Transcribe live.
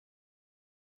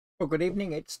Well, good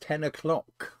evening. It's 10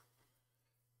 o'clock.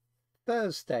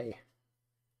 Thursday,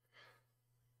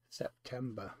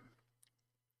 September.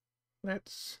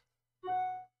 Let's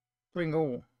bring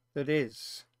all that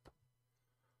is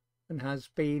and has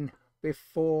been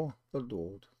before the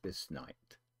Lord this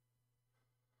night.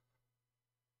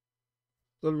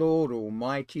 The Lord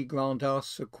Almighty grant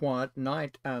us a quiet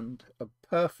night and a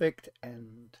perfect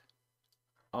end.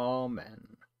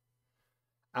 Amen.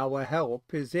 Our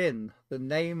help is in the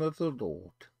name of the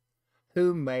Lord,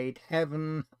 who made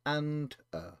heaven and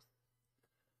earth.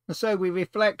 And so we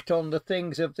reflect on the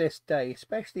things of this day,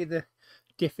 especially the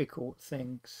difficult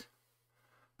things,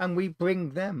 and we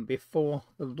bring them before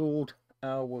the Lord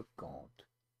our God.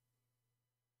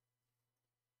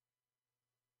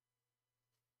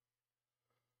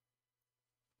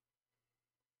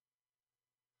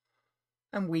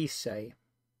 And we say,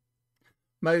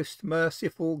 Most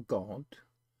merciful God,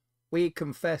 we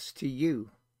confess to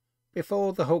you,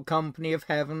 before the whole company of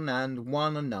heaven and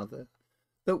one another,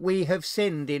 that we have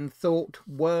sinned in thought,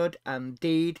 word, and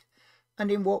deed, and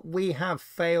in what we have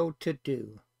failed to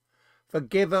do.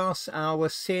 Forgive us our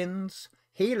sins,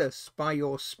 heal us by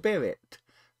your Spirit,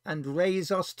 and raise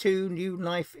us to new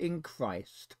life in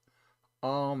Christ.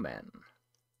 Amen.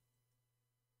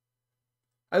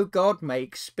 O God,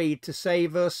 make speed to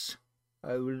save us.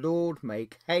 O Lord,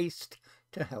 make haste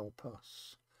to help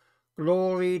us.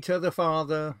 Glory to the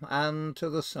Father, and to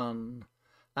the Son,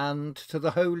 and to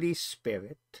the Holy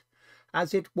Spirit,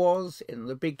 as it was in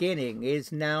the beginning,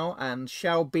 is now, and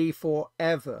shall be for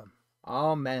ever.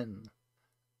 Amen.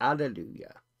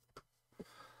 Alleluia.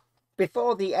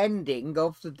 Before the ending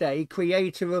of the day,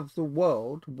 Creator of the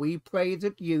world, we pray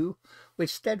that you,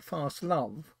 with steadfast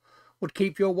love, would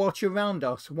keep your watch around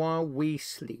us while we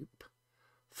sleep.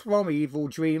 From evil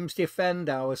dreams defend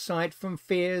our sight, from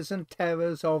fears and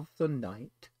terrors of the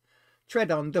night. Tread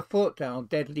underfoot our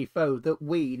deadly foe, that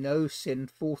we no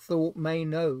sinful thought may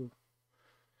know.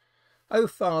 O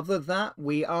Father, that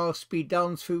we ask be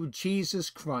done through Jesus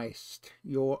Christ,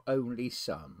 your only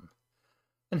Son,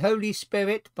 and Holy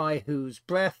Spirit, by whose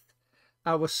breath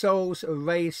our souls are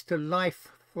raised to life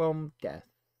from death.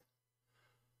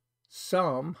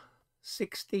 Psalm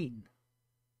 16.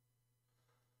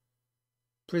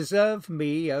 Preserve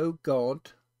me, O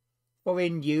God, for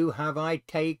in you have I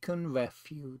taken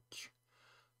refuge.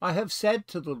 I have said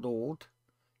to the Lord,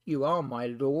 you are my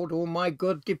Lord, all my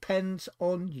good depends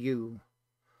on you.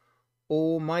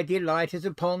 All my delight is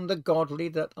upon the godly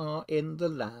that are in the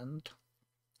land,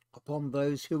 upon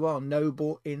those who are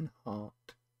noble in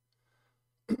heart.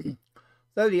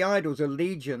 Though the idols are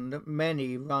legion that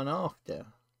many run after,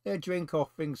 their drink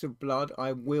offerings of blood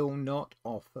I will not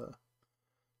offer,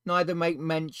 neither make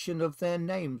mention of their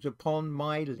names upon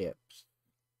my lips.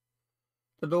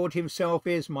 The Lord himself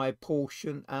is my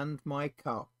portion and my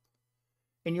cup.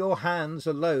 In your hands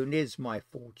alone is my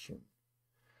fortune.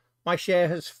 My share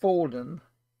has fallen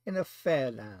in a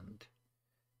fair land.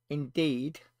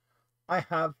 Indeed, I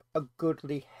have a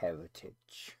goodly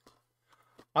heritage.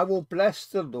 I will bless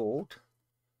the Lord,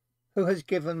 who has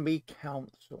given me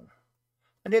counsel,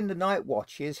 and in the night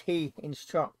watches he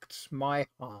instructs my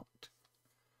heart.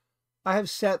 I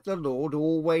have set the Lord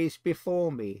always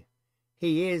before me.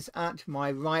 He is at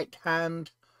my right hand.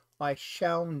 I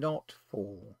shall not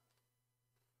fall.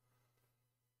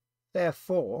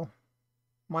 Therefore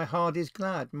my heart is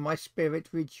glad, and my spirit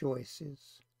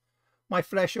rejoices. My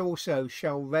flesh also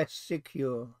shall rest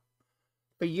secure,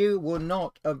 for you will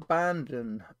not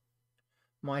abandon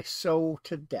my soul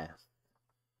to death,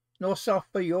 nor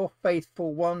suffer your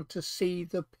faithful one to see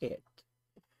the pit.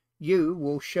 You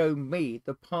will show me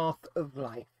the path of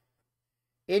life.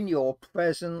 In your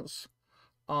presence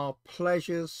are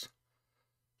pleasures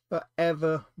for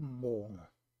evermore.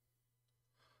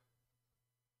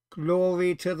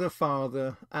 Glory to the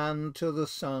Father, and to the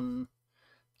Son,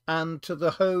 and to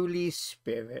the Holy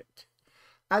Spirit,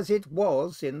 as it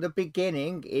was in the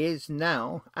beginning, is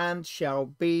now, and shall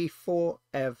be for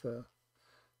ever.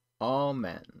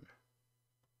 Amen.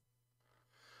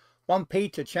 1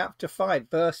 Peter chapter 5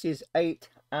 verses 8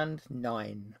 and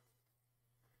 9.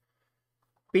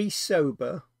 Be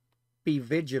sober, be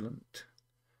vigilant,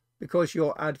 because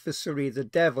your adversary the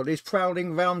devil is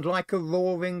prowling round like a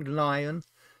roaring lion,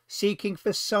 seeking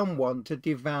for someone to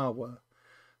devour.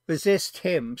 Resist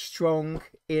him strong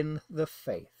in the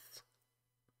faith.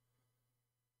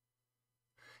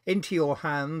 Into your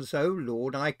hands, O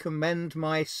Lord, I commend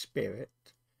my spirit.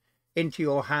 Into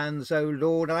your hands, O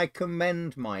Lord, I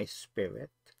commend my spirit.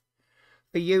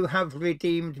 For you have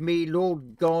redeemed me,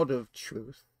 Lord God of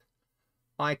truth.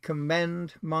 I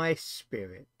commend my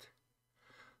spirit.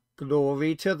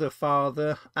 Glory to the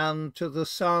Father, and to the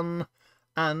Son,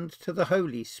 and to the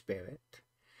Holy Spirit.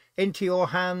 Into your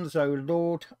hands, O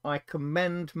Lord, I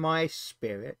commend my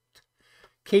spirit.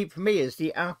 Keep me as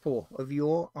the apple of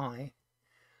your eye.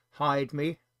 Hide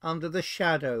me under the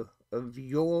shadow of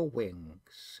your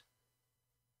wings.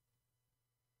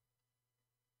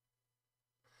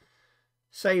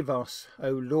 Save us,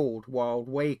 O Lord, while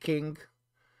waking,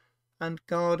 and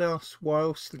guard us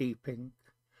while sleeping,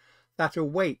 that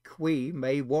awake we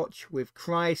may watch with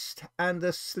Christ, and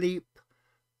asleep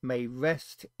may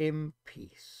rest in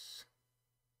peace.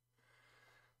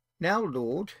 Now,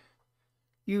 Lord,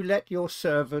 you let your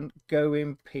servant go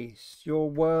in peace. Your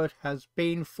word has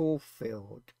been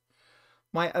fulfilled.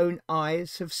 My own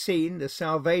eyes have seen the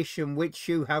salvation which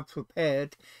you have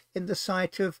prepared in the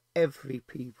sight of every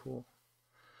people,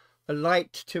 a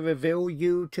light to reveal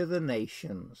you to the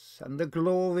nations, and the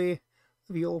glory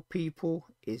of your people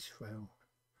Israel.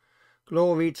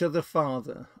 Glory to the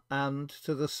Father, and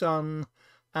to the Son,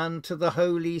 and to the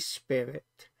Holy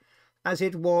Spirit, as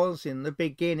it was in the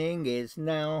beginning, is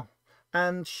now,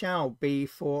 and shall be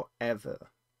for ever.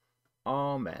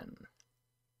 Amen.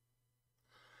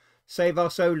 Save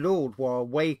us, O Lord, while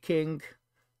waking,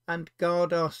 and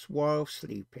guard us while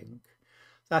sleeping,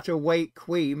 that awake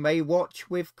we may watch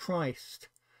with Christ,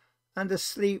 and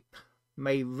asleep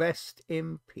may rest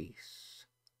in peace.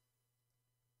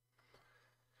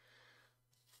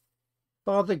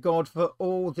 Father God, for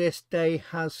all this day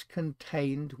has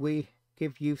contained, we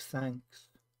give you thanks.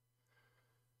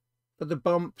 For the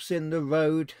bumps in the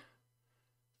road,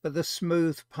 for the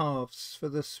smooth paths, for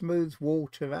the smooth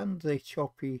water and the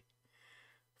choppy,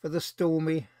 for the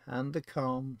stormy and the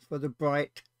calm, for the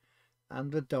bright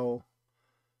and the dull.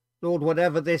 Lord,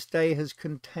 whatever this day has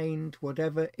contained,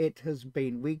 whatever it has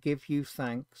been, we give you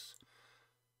thanks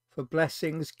for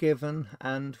blessings given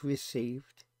and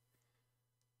received.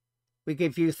 We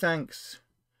give you thanks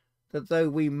that though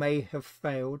we may have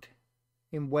failed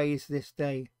in ways this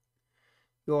day,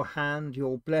 your hand,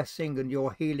 your blessing and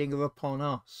your healing are upon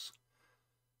us.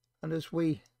 And as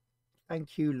we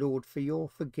thank you, Lord, for your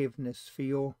forgiveness, for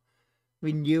your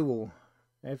renewal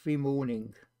every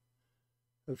morning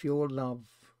of your love,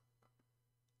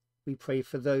 we pray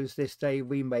for those this day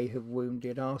we may have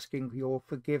wounded, asking your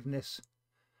forgiveness.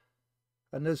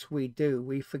 And as we do,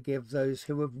 we forgive those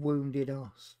who have wounded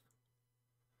us.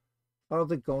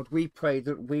 Father God, we pray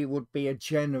that we would be a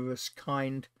generous,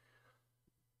 kind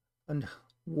and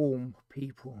warm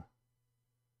people.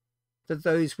 That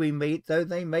those we meet, though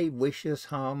they may wish us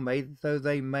harm, though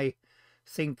they may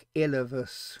think ill of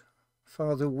us,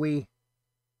 Father, we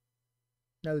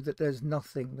know that there's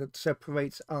nothing that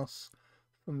separates us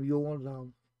from your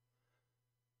love.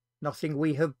 Nothing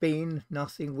we have been,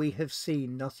 nothing we have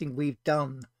seen, nothing we've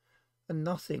done, and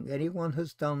nothing anyone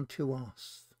has done to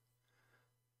us.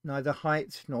 Neither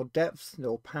height, nor depth,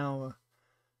 nor power,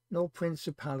 nor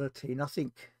principality,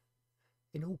 nothing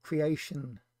in all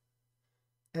creation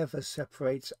ever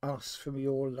separates us from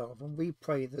your love. And we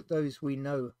pray that those we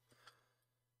know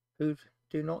who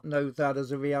do not know that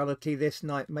as a reality this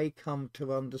night may come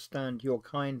to understand your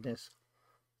kindness,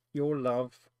 your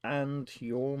love and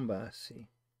your mercy.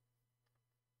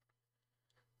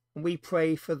 And we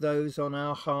pray for those on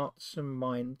our hearts and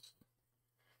minds.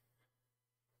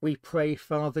 We pray,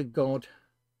 Father God,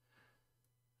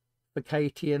 for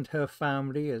Katie and her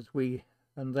family as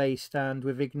they stand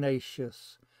with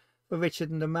Ignatius, for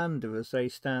Richard and Amanda as they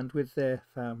stand with their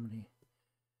family,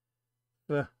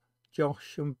 for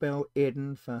Josh and Bill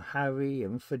Eden, for Harry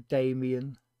and for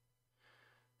Damien,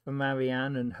 for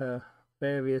Marianne and her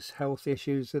various health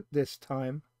issues at this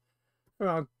time, for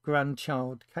our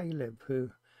grandchild Caleb,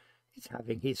 who is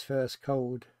having his first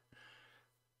cold,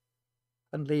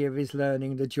 and Leah is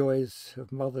learning the joys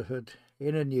of motherhood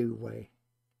in a new way.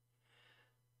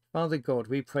 Father God,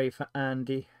 we pray for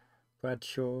Andy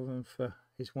Bradshaw and for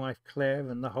his wife Claire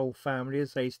and the whole family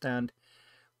as they stand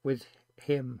with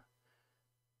him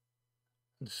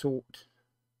and sort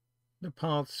the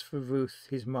paths for Ruth,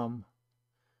 his mum,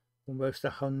 almost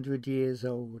 100 years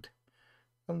old,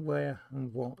 and where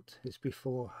and what is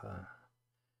before her.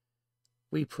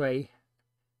 We pray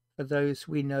for those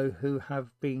we know who have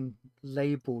been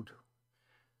labelled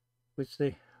with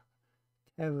the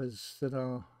terrors that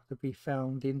are to be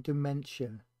found in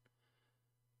dementia.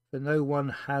 For no one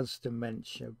has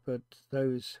dementia, but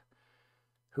those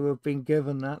who have been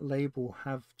given that label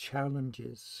have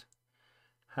challenges,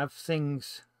 have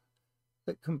things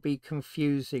that can be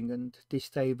confusing and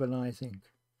destabilizing.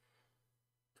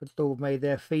 But Lord, may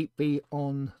their feet be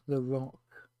on the rock,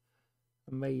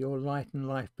 and may your light and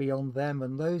life be on them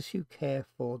and those who care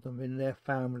for them in their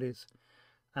families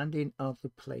and in other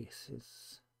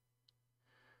places.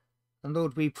 And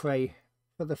Lord, we pray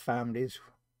for the families,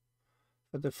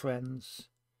 for the friends,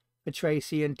 for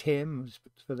Tracy and Tim,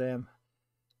 for their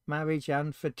marriage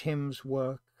and for Tim's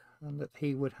work, and that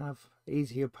he would have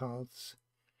easier paths.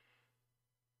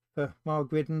 For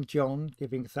Margaret and John,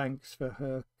 giving thanks for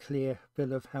her clear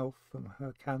bill of health from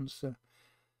her cancer.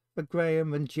 For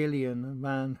Graham and Gillian, a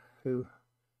man who,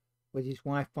 with his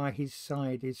wife by his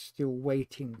side, is still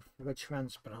waiting for a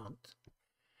transplant.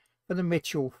 For the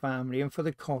Mitchell family and for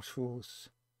the Cotterells.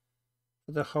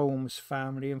 For the Holmes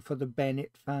family and for the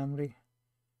Bennett family.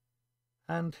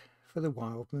 And for the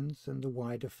Wildmans and the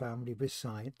wider family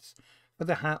besides. For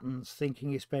the Hattons,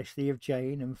 thinking especially of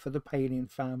Jane, and for the Palin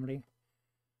family.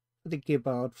 For the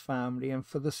Gibbard family and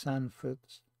for the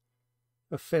Sanfords.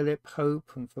 For Philip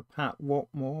Hope and for Pat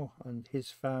Watmore and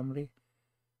his family.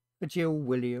 For Jill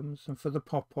Williams and for the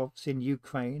Popovs in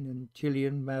Ukraine and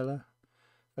Gillian Meller.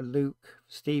 For Luke,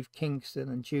 Steve Kingston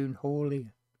and June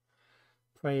Hawley.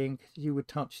 Praying you would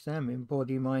touch them in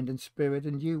body, mind and spirit,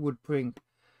 and you would bring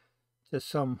to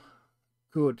some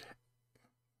good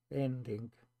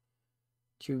ending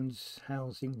June's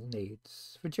housing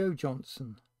needs. For Joe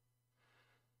Johnson.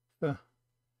 For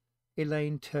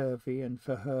Elaine Turvey and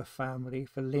for her family,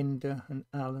 for Linda and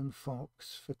Alan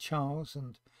Fox, for Charles,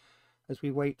 and as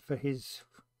we wait for his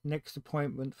next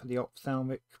appointment for the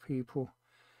ophthalmic people,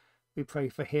 we pray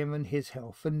for him and his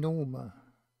health, for Norma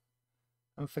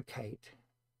and for Kate,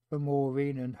 for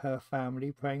Maureen and her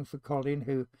family, praying for Colin,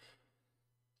 who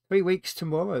 3 weeks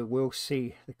tomorrow will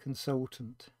see the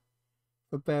consultant,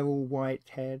 for Beryl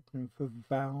Whitehead and for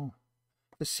Val,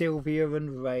 for Sylvia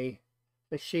and Ray,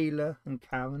 for Sheila and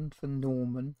Karen, for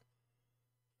Norman,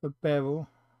 for Beryl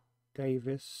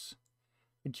Davis,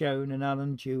 for Joan and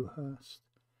Alan Dewhurst,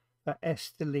 for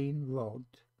Esteline Rod,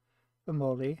 for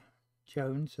Molly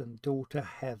Jones and daughter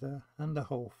Heather and the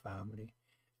whole family,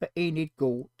 for Enid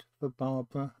Galt, for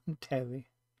Barbara and Terry,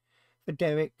 for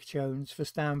Derek Jones, for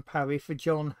Stan Parry, for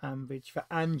John Hambridge, for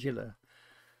Angela,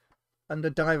 and the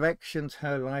directions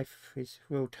her life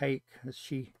will take as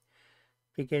she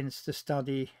begins to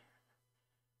study.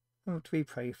 And we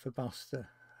pray for Buster,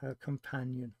 her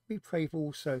companion. We pray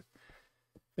also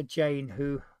for Jane,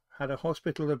 who had a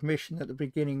hospital admission at the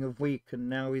beginning of week and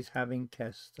now is having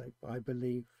tests, I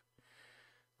believe.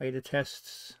 May the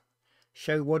tests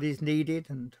show what is needed,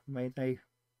 and may they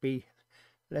be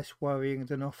less worrying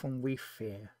than often we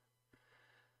fear.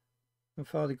 And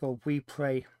Father God, we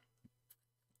pray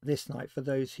this night for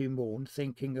those who mourn,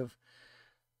 thinking of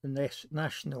the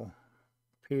national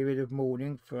period of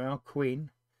mourning for our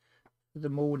Queen, the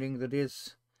mourning that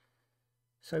is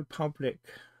so public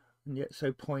and yet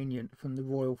so poignant from the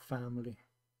royal family,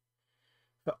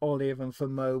 for Olive and for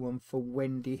Mo and for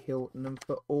Wendy Hilton and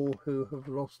for all who have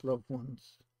lost loved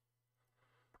ones,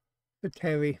 for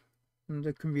Terry and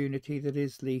the community that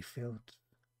is Leafield.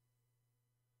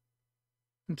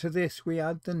 And to this we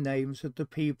add the names of the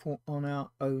people on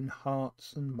our own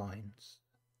hearts and minds.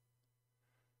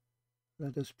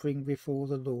 Let us bring before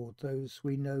the Lord those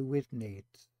we know with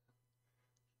needs.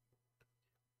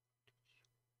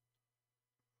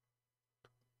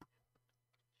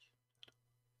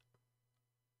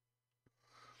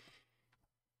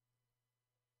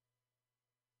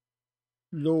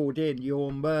 Lord, in your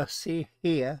mercy,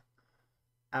 hear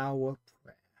our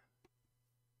prayer.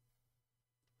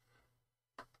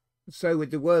 So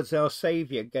with the words our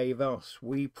Saviour gave us,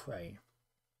 we pray.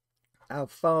 Our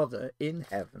Father in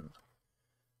heaven,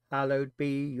 hallowed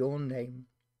be your name.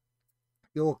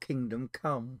 Your kingdom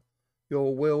come,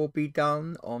 your will be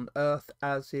done on earth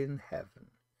as in heaven.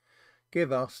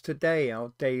 Give us today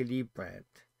our daily bread.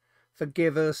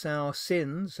 Forgive us our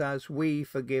sins as we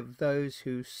forgive those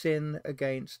who sin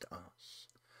against us.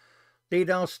 Lead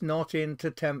us not into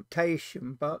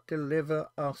temptation, but deliver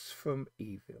us from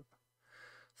evil.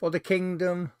 For the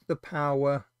kingdom, the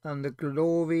power, and the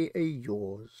glory are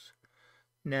yours,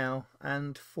 now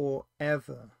and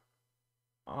forever.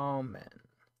 Amen.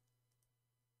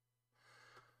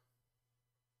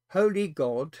 Holy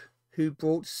God, who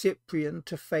brought Cyprian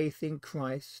to faith in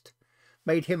Christ,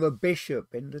 made him a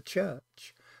bishop in the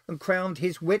church, and crowned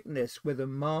his witness with a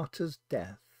martyr's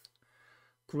death,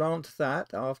 grant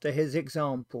that, after his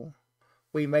example,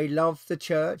 we may love the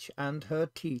church and her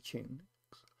teachings,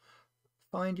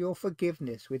 find your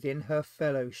forgiveness within her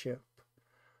fellowship,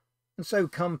 and so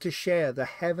come to share the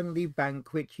heavenly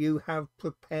banquet you have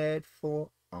prepared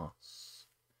for us.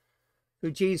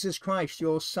 Through Jesus Christ,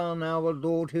 your Son, our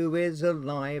Lord, who is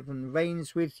alive and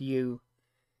reigns with you,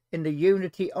 in the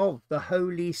unity of the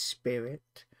Holy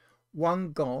Spirit,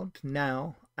 one God,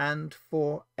 now and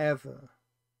forever.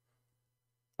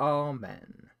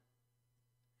 Amen.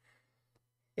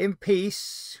 In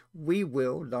peace we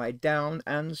will lie down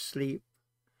and sleep,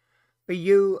 for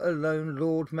you alone,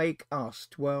 Lord, make us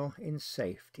dwell in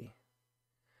safety.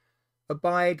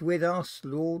 Abide with us,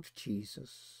 Lord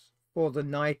Jesus, for the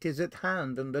night is at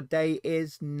hand and the day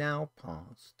is now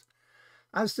past.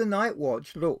 As the night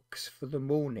watch looks for the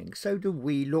morning, so do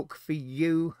we look for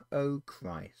you, O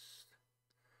Christ.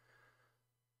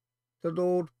 The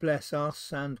Lord bless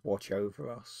us and watch over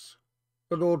us.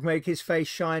 The Lord make his face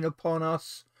shine upon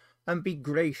us and be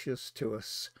gracious to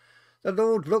us. The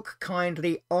Lord look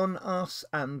kindly on us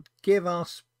and give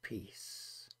us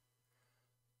peace.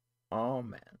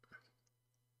 Amen.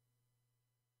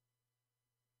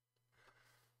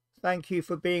 Thank you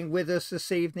for being with us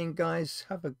this evening, guys.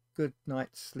 Have a good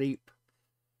night's sleep.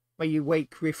 May you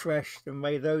wake refreshed, and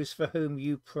may those for whom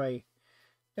you pray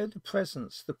know the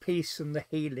presence, the peace and the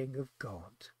healing of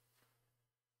God.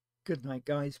 Good night,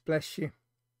 guys. Bless you.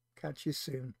 Catch you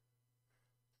soon.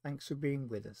 Thanks for being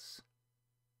with us.